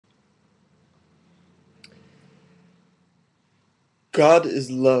God is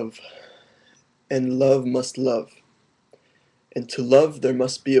love, and love must love, and to love there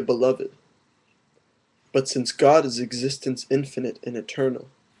must be a beloved. But since God is existence infinite and eternal,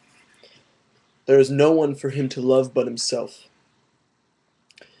 there is no one for him to love but himself.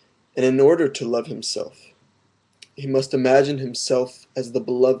 And in order to love himself, he must imagine himself as the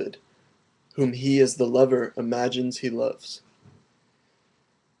beloved, whom he as the lover imagines he loves.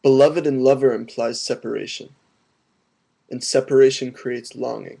 Beloved and lover implies separation, and separation creates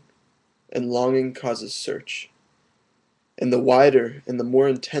longing, and longing causes search. And the wider and the more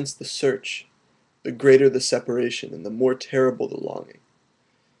intense the search, the greater the separation and the more terrible the longing.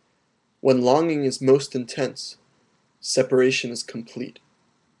 When longing is most intense, separation is complete,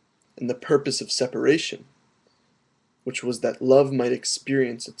 and the purpose of separation, which was that love might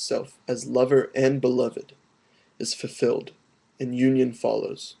experience itself as lover and beloved, is fulfilled, and union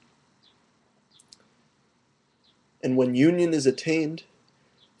follows. And when union is attained,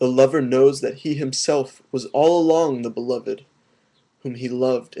 the lover knows that he himself was all along the beloved, whom he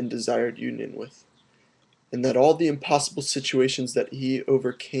loved and desired union with, and that all the impossible situations that he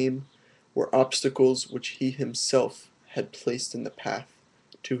overcame were obstacles which he himself had placed in the path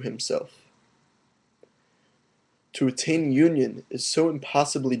to himself. To attain union is so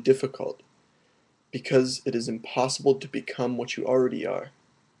impossibly difficult because it is impossible to become what you already are.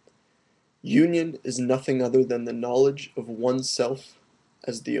 Union is nothing other than the knowledge of oneself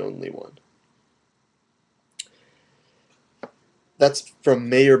as the only one. That's from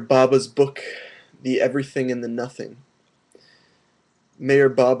Mayor Baba's book, The Everything and the Nothing. Mayor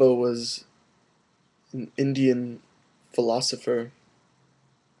Baba was an Indian philosopher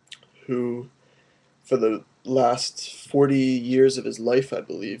who, for the last 40 years of his life, I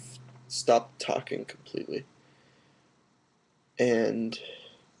believe, stopped talking completely. And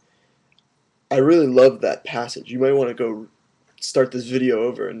I really love that passage. You might want to go start this video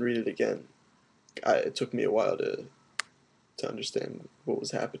over and read it again. It took me a while to understand what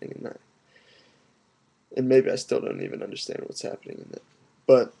was happening in that. And maybe I still don't even understand what's happening in it.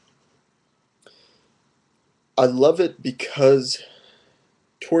 But I love it because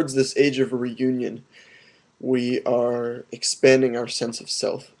towards this age of reunion, we are expanding our sense of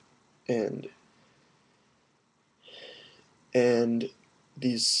self, and and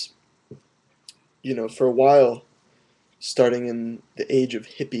these, for a while, starting in the age of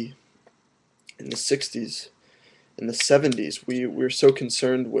hippie in the 60s, in the 70s, we're so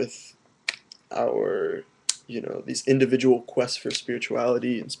concerned with our, these individual quests for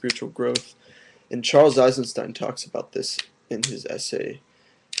spirituality and spiritual growth. And Charles Eisenstein talks about this in his essay,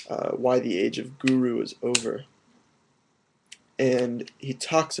 Why the Age of Guru is Over. And he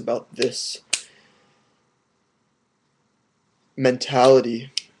talks about this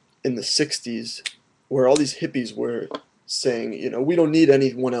mentality in the 60s where all these hippies were saying, we don't need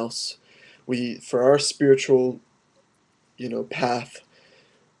anyone else. For our spiritual, path,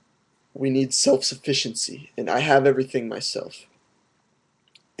 we need self-sufficiency, and I have everything myself.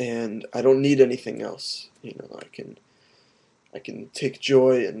 And I don't need anything else. I can take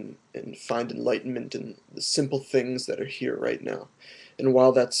joy and find enlightenment in the simple things that are here right now. And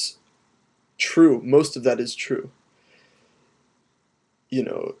while that's true, most of that is true, you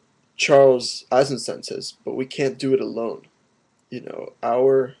know, Charles Eisenstein says, but we can't do it alone.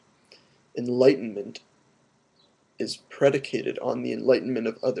 Our enlightenment is predicated on the enlightenment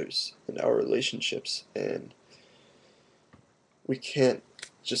of others and our relationships, and we can't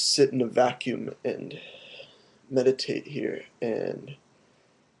just sit in a vacuum and meditate here and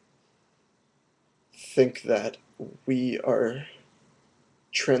think that we are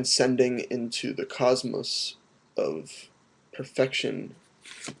transcending into the cosmos of perfection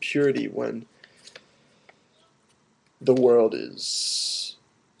and purity when the world is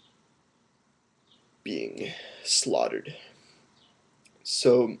being slaughtered.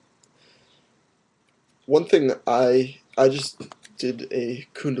 So one thing I just did a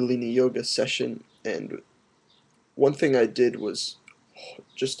Kundalini yoga session, and one thing I did was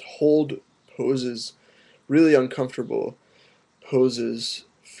just hold poses, really uncomfortable poses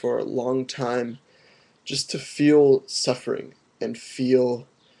for a long time, just to feel suffering and feel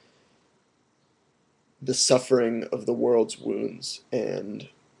the suffering of the world's wounds, and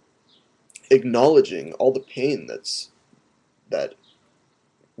acknowledging all the pain that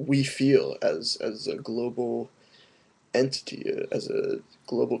we feel as a global entity, as a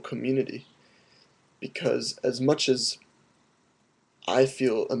global community. Because as much as I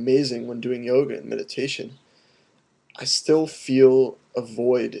feel amazing when doing yoga and meditation, I still feel a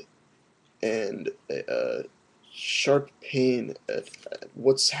void and a sharp pain at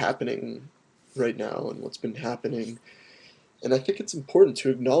what's happening right now and what's been happening And I think it's important to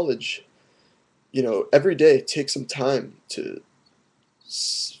acknowledge, every day take some time to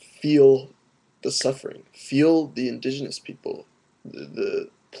feel the suffering, feel the indigenous people, the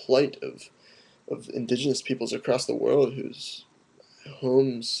plight of indigenous peoples across the world whose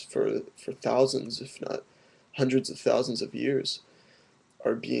homes for thousands, if not hundreds of thousands of years,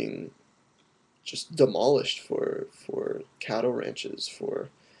 are being just demolished for cattle ranches, for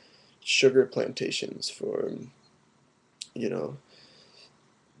sugar plantations, you know,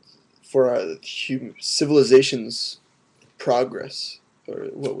 for civilization's progress, or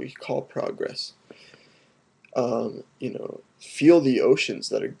what we call progress. Feel the oceans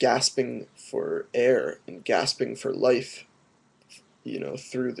that are gasping for air and gasping for life,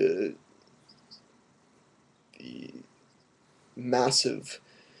 through the massive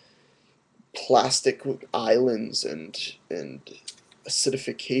plastic islands and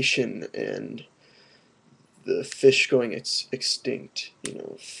acidification and the fish going extinct.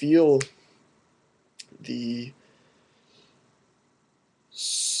 Feel the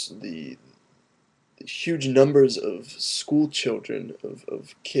the huge numbers of school children,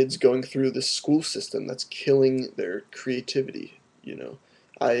 of kids going through the school system that's killing their creativity.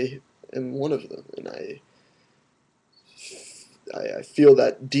 I am one of them, and I feel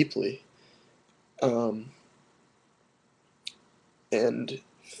that deeply, um, and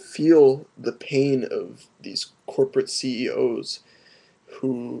feel the pain of these corporate CEOs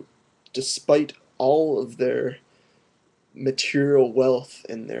who, despite all of their material wealth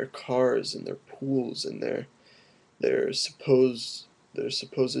and their cars and their pools and their supposed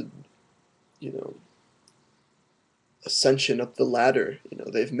you know ascension up the ladder,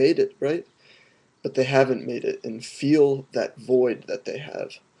 they've made it, right? But they haven't made it, and feel that void that they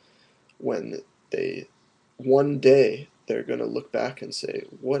have when they one day they're going to look back and say,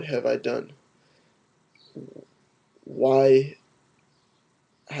 what have I done? Why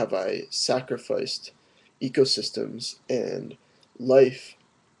have I sacrificed ecosystems and life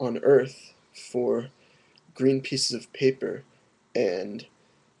on Earth for green pieces of paper and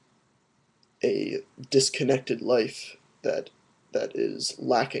a disconnected life that is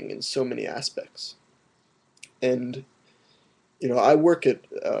lacking in so many aspects? And I work at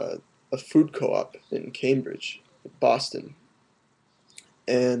a food co-op in Cambridge, Boston,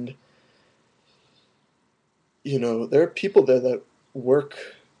 and there are people there that work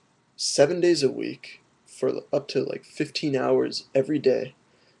 7 days a week for up to like 15 hours every day,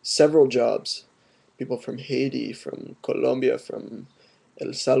 several jobs. People from Haiti, from Colombia, from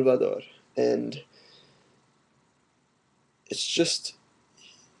El Salvador, and it's just,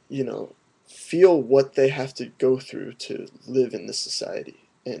 you know, feel what they have to go through to live in this society,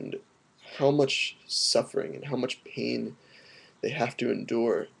 and how much suffering and how much pain they have to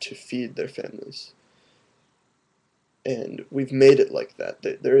endure to feed their families. And we've made it like that.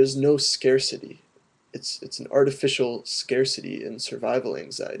 There is no scarcity. It's an artificial scarcity and survival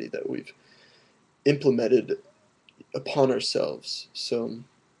anxiety that we've implemented upon ourselves. So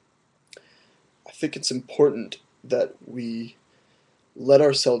I think it's important that we let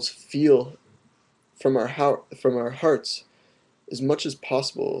ourselves feel from our hearts as much as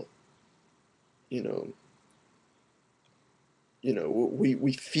possible. You know,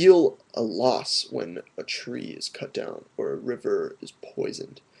 we feel a loss when a tree is cut down or a river is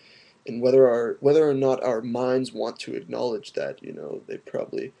poisoned, and whether or not our minds want to acknowledge that,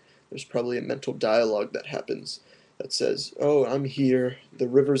 there's probably a mental dialogue that happens that says, "Oh, I'm here, the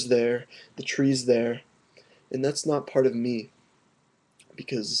river's there, the tree's there," and that's not part of me,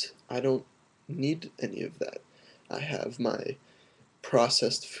 because I don't need any of that. I have my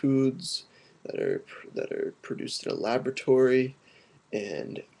processed foods that are produced in a laboratory,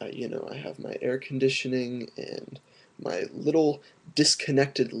 and I have my air conditioning and my little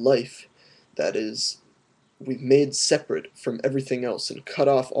disconnected life that is we've made separate from everything else and cut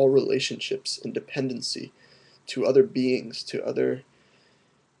off all relationships and dependency to other beings, to other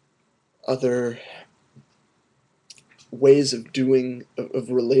ways of doing, of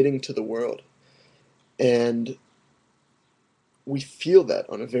relating to the world. And we feel that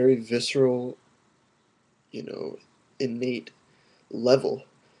on a very visceral, you know innate level,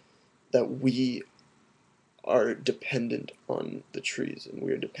 that we are dependent on the trees and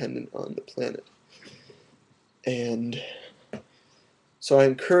we are dependent on the planet. And so I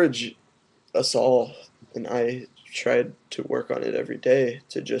encourage us all, and I try to work on it every day,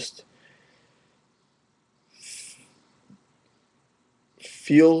 to just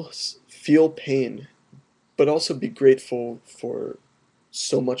feel feel pain, but also be grateful for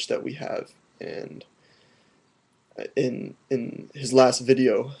so much that we have. And in his last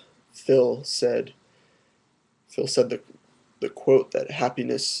video, Phil said Phil said the quote that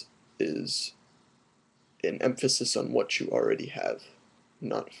happiness is an emphasis on what you already have,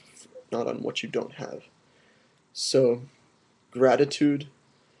 not not on what you don't have. So, gratitude,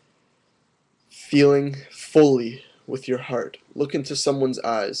 feeling fully with your heart. Look into someone's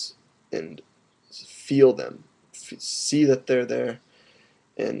eyes and feel them. See that they're there,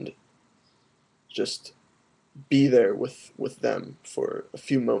 and just be there with them for a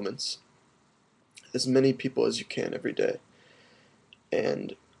few moments. As many people as you can every day.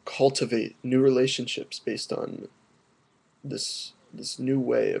 And cultivate new relationships based on this new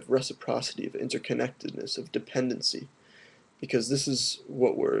way of reciprocity, of interconnectedness, of dependency, because this is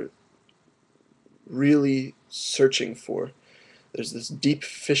what we're really searching for. There's this deep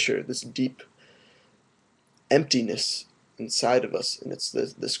fissure, this deep emptiness inside of us, and it's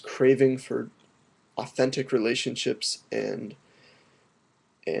this craving for authentic relationships and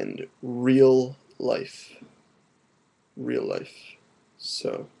real life.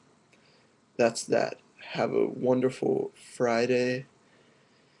 So that's that. Have a wonderful Friday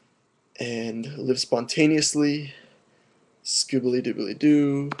and live spontaneously. Scoobly doobly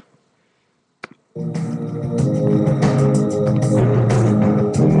doo.